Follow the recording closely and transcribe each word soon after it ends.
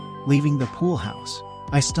Leaving the pool house,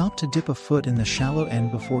 I stopped to dip a foot in the shallow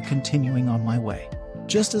end before continuing on my way.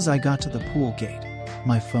 Just as I got to the pool gate,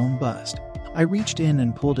 my phone buzzed. I reached in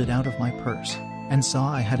and pulled it out of my purse and saw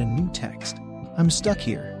I had a new text. "I'm stuck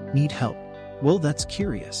here, need help." Well, that's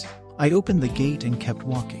curious. I opened the gate and kept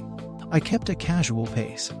walking. I kept a casual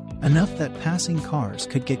pace, enough that passing cars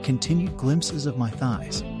could get continued glimpses of my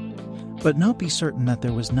thighs, but not be certain that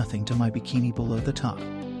there was nothing to my bikini below the top.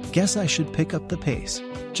 Guess I should pick up the pace.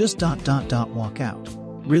 Just walk out.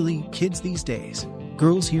 Really, kids these days.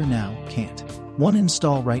 Girls here now can't. One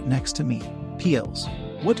install right next to me. PLs.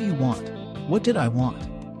 What do you want? What did I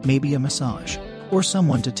want? Maybe a massage. Or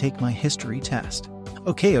someone to take my history test.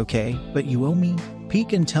 Okay, but you owe me?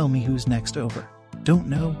 Peek and tell me who's next over. Don't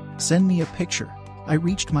know? Send me a picture. I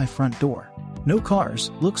reached my front door. No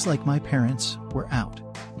cars, looks like my parents were out.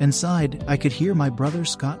 Inside, I could hear my brother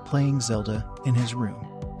Scott playing Zelda in his room.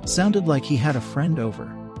 Sounded like he had a friend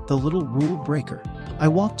over, the little rule breaker. I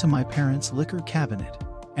walked to my parents' liquor cabinet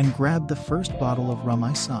and grabbed the first bottle of rum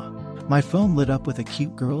I saw. My phone lit up with a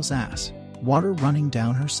cute girl's ass, water running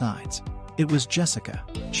down her sides. It was Jessica.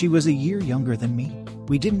 She was a year younger than me.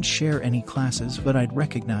 We didn't share any classes, but I'd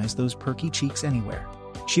recognize those perky cheeks anywhere.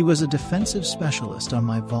 She was a defensive specialist on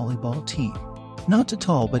my volleyball team. Not too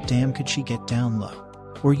tall, but damn could she get down low.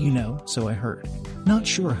 Or so I heard. Not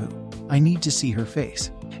sure who. I need to see her face.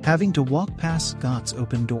 Having to walk past Scott's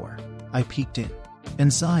open door, I peeked in.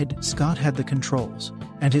 Inside, Scott had the controls,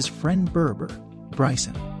 and his friend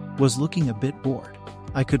Bryson, was looking a bit bored.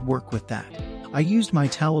 I could work with that. I used my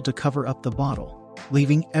towel to cover up the bottle,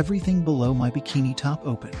 leaving everything below my bikini top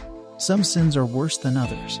open. Some sins are worse than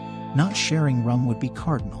others. Not sharing rum would be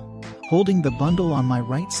cardinal. Holding the bundle on my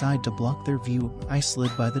right side to block their view, I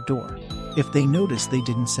slid by the door. If they noticed, they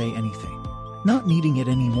didn't say anything. Not needing it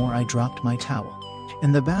anymore, I dropped my towel.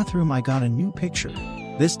 In the bathroom, I got a new picture,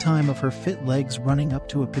 this time of her fit legs running up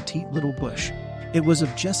to a petite little bush. It was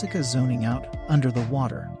of Jessica zoning out under the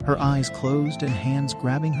water, her eyes closed and hands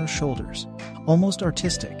grabbing her shoulders. Almost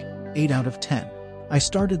artistic. 8 out of 10. I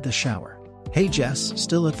started the shower. "Hey Jess,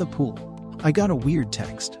 still at the pool?" I got a weird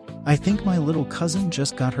text. "I think my little cousin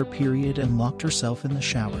just got her period and locked herself in the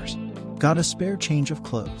showers. Got a spare change of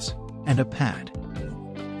clothes. And a pad.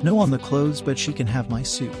 No on the clothes, but she can have my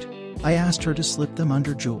suit." I asked her to slip them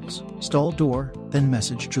under Jules' stall door, then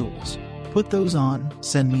message Jules. "Put those on,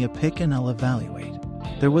 send me a pic and I'll evaluate."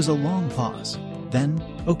 There was a long pause. Then,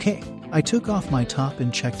 "Okay." I took off my top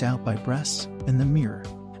and checked out my breasts in the mirror.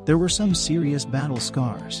 There were some serious battle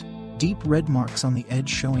scars. Deep red marks on the edge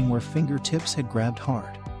showing where fingertips had grabbed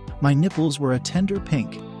hard. My nipples were a tender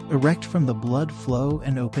pink, erect from the blood flow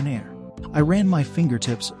and open air. I ran my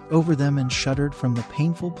fingertips over them and shuddered from the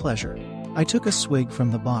painful pleasure. I took a swig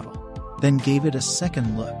from the bottle, then gave it a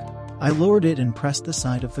second look. I lowered it and pressed the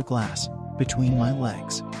side of the glass between my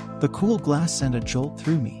legs. The cool glass sent a jolt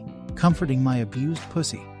through me, comforting my abused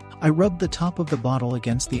pussy. I rubbed the top of the bottle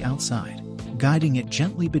against the outside, guiding it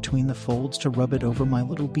gently between the folds to rub it over my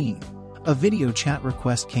little bean. A video chat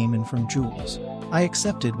request came in from Jules. I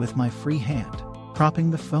accepted with my free hand,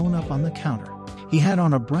 propping the phone up on the counter. He had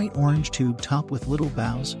on a bright orange tube top with little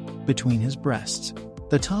bows between his breasts.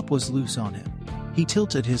 The top was loose on him. He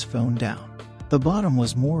tilted his phone down. The bottom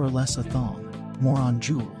was more or less a thong, more on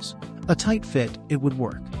Jules. A tight fit, it would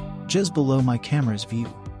work. Just below my camera's view.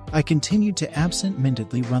 I continued to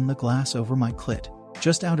absent-mindedly run the glass over my clit,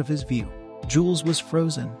 just out of his view. Jules was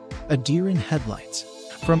frozen, a deer in headlights.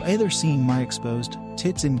 From either seeing my exposed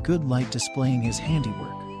tits in good light displaying his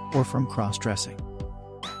handiwork, or from cross-dressing.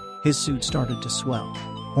 His suit started to swell.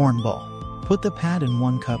 "Hornball. Put the pad in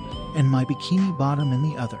one cup and my bikini bottom in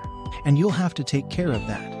the other. And you'll have to take care of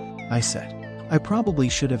that," I said. I probably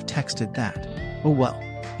should have texted that. "Oh well,"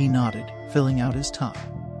 he nodded, filling out his top.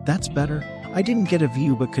 "That's better." I didn't get a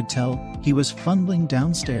view but could tell he was fumbling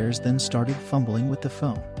downstairs, then started fumbling with the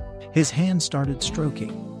phone. His hand started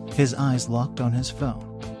stroking. His eyes locked on his phone,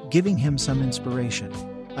 giving him some inspiration.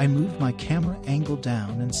 I moved my camera angle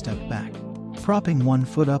down and stepped back. Propping one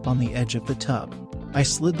foot up on the edge of the tub, I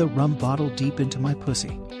slid the rum bottle deep into my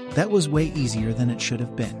pussy. That was way easier than it should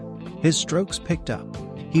have been. His strokes picked up.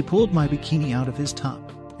 He pulled my bikini out of his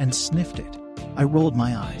top and sniffed it. I rolled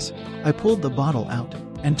my eyes. I pulled the bottle out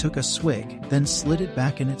and took a swig, then slid it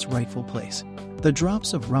back in its rightful place. The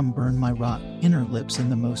drops of rum burned my raw inner lips in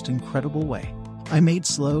the most incredible way. I made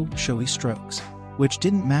slow, showy strokes, which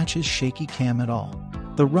didn't match his shaky cam at all.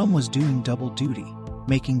 The rum was doing double duty,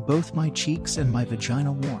 making both my cheeks and my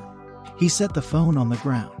vagina warm. He set the phone on the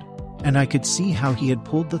ground, and I could see how he had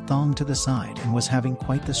pulled the thong to the side and was having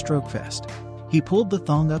quite the stroke fest. He pulled the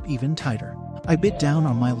thong up even tighter. I bit down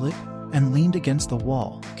on my lip, and leaned against the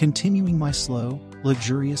wall, continuing my slow,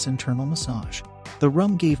 luxurious internal massage. The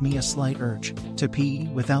rum gave me a slight urge to pee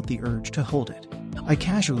without the urge to hold it. I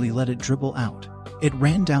casually let it dribble out. It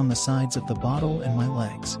ran down the sides of the bottle and my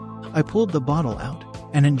legs. I pulled the bottle out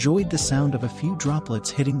and enjoyed the sound of a few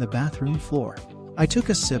droplets hitting the bathroom floor. I took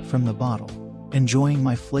a sip from the bottle, enjoying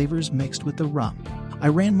my flavors mixed with the rum. I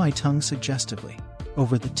ran my tongue suggestively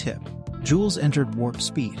over the tip. Jules entered warp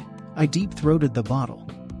speed. I deep-throated the bottle,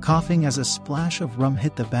 coughing as a splash of rum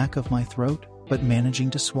hit the back of my throat, but managing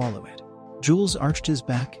to swallow it. Jules arched his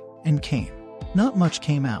back and came. Not much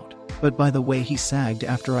came out, but by the way he sagged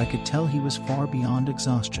after I could tell he was far beyond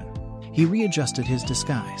exhaustion. He readjusted his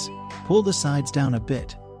disguise. Pull the sides down a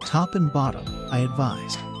bit, top and bottom, I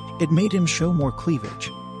advised. It made him show more cleavage,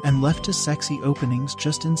 and left his sexy openings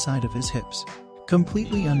just inside of his hips.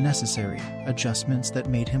 Completely unnecessary adjustments that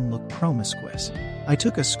made him look promiscuous. I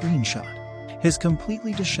took a screenshot. His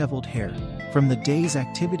completely disheveled hair from the day's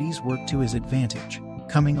activities worked to his advantage,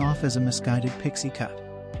 coming off as a misguided pixie cut.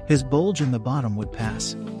 His bulge in the bottom would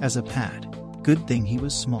pass as a pad. Good thing he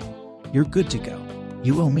was small. You're good to go.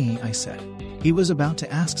 You owe me, I said. He was about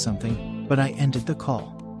to ask something, but I ended the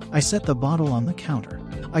call. I set the bottle on the counter.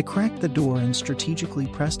 I cracked the door and strategically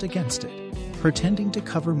pressed against it, pretending to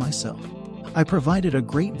cover myself. I provided a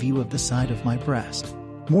great view of the side of my breast.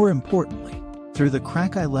 More importantly, through the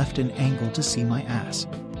crack I left an angle to see my ass.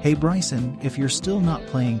 Hey Bryson, if you're still not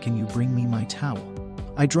playing, can you bring me my towel?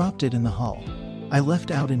 I dropped it in the hall. I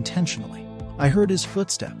left out intentionally. I heard his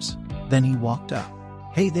footsteps. Then he walked up.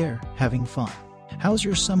 Hey there, having fun? How's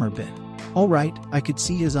your summer been? All right, I could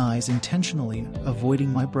see his eyes intentionally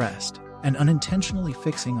avoiding my breast and unintentionally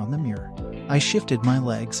fixing on the mirror. I shifted my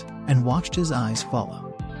legs and watched his eyes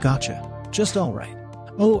follow. Gotcha. Just all right.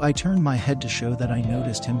 Oh, I turned my head to show that I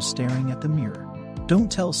noticed him staring at the mirror.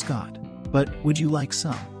 Don't tell Scott, but would you like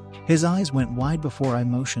some? His eyes went wide before I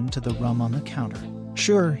motioned to the rum on the counter.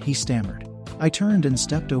 Sure, he stammered. I turned and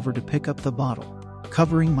stepped over to pick up the bottle,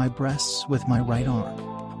 covering my breasts with my right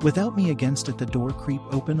arm. Without me against it, the door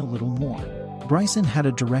creaked open a little more. Bryson had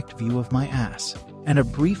a direct view of my ass and a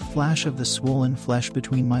brief flash of the swollen flesh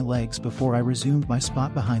between my legs before I resumed my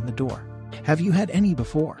spot behind the door. Have you had any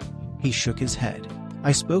before? He shook his head.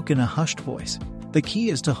 I spoke in a hushed voice. The key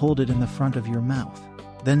is to hold it in the front of your mouth,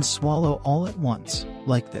 then swallow all at once,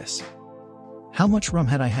 like this. How much rum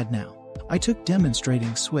had I had now? I took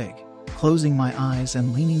demonstrating swig, closing my eyes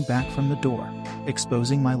and leaning back from the door,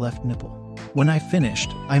 exposing my left nipple. When I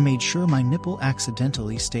finished, I made sure my nipple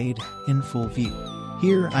accidentally stayed in full view.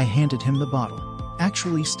 Here, I handed him the bottle.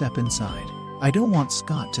 Actually, step inside. I don't want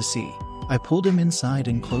Scott to see. I pulled him inside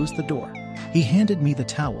and closed the door. He handed me the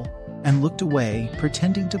towel and looked away,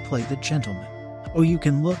 pretending to play the gentleman. Oh, you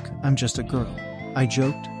can look, I'm just a girl, I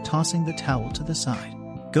joked, tossing the towel to the side.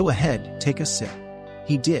 Go ahead, take a sip.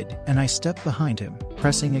 He did, and I stepped behind him,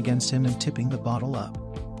 pressing against him and tipping the bottle up,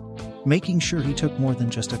 making sure he took more than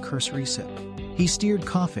just a cursory sip. He steered,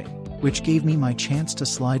 coughing, which gave me my chance to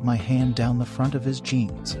slide my hand down the front of his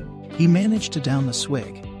jeans. He managed to down the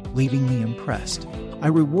swig, leaving me impressed. I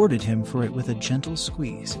rewarded him for it with a gentle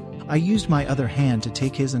squeeze. I used my other hand to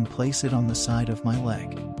take his and place it on the side of my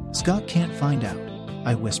leg. Scott can't find out,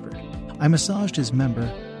 I whispered. I massaged his member,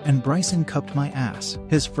 and Bryson cupped my ass,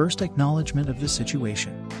 his first acknowledgement of the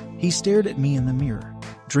situation. He stared at me in the mirror,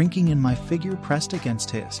 drinking in my figure pressed against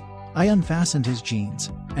his. I unfastened his jeans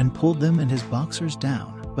and pulled them and his boxers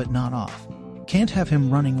down, but not off. Can't have him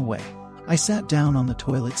running away. I sat down on the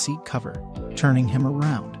toilet seat cover, turning him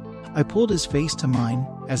around. I pulled his face to mine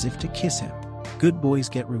as if to kiss him. Good boys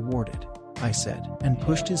get rewarded, I said, and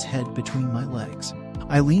pushed his head between my legs.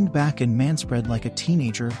 I leaned back and manspread like a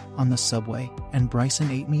teenager on the subway, and Bryson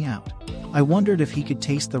ate me out. I wondered if he could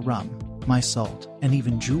taste the rum, my salt, and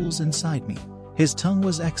even Jules inside me. His tongue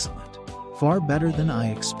was excellent, far better than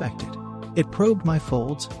I expected. It probed my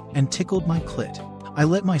folds and tickled my clit. I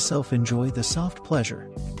let myself enjoy the soft pleasure,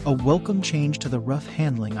 a welcome change to the rough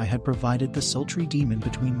handling I had provided the sultry demon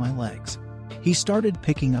between my legs. He started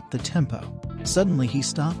picking up the tempo. Suddenly he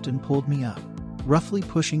stopped and pulled me up, roughly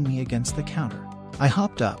pushing me against the counter. I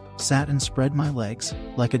hopped up, sat and spread my legs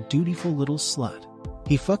like a dutiful little slut.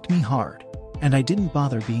 He fucked me hard, and I didn't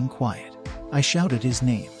bother being quiet. I shouted his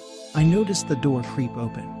name. I noticed the door creep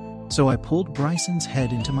open, so I pulled Bryson's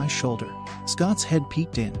head into my shoulder. Scott's head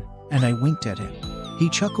peeked in, and I winked at him. He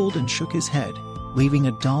chuckled and shook his head, leaving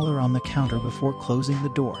 $1 on the counter before closing the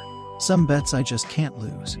door. Some bets I just can't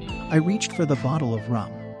lose. I reached for the bottle of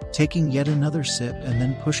rum, taking yet another sip and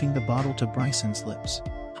then pushing the bottle to Bryson's lips.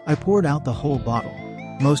 I poured out the whole bottle,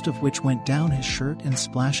 most of which went down his shirt and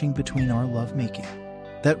splashing between our lovemaking.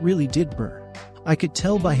 That really did burn. I could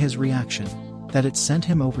tell by his reaction that it sent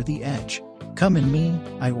him over the edge. "Come in me,"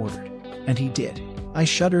 I ordered. And he did. I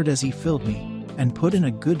shuddered as he filled me and put in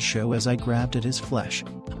a good show as I grabbed at his flesh.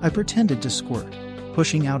 I pretended to squirt,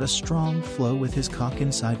 pushing out a strong flow with his cock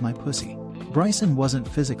inside my pussy. Bryson wasn't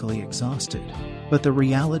physically exhausted, but the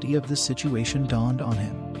reality of the situation dawned on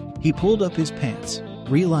him. He pulled up his pants,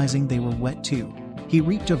 realizing they were wet too. He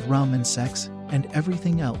reeked of rum and sex and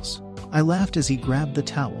everything else. I laughed as he grabbed the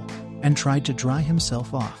towel and tried to dry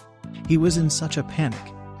himself off. He was in such a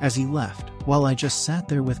panic as he left, while I just sat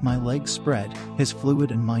there with my legs spread, his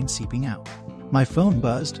fluid and mine seeping out. My phone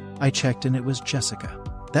buzzed. I checked and it was Jessica.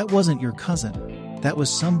 "That wasn't your cousin. That was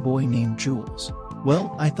some boy named Jules."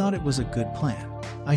 Well, I thought it was a good plan. I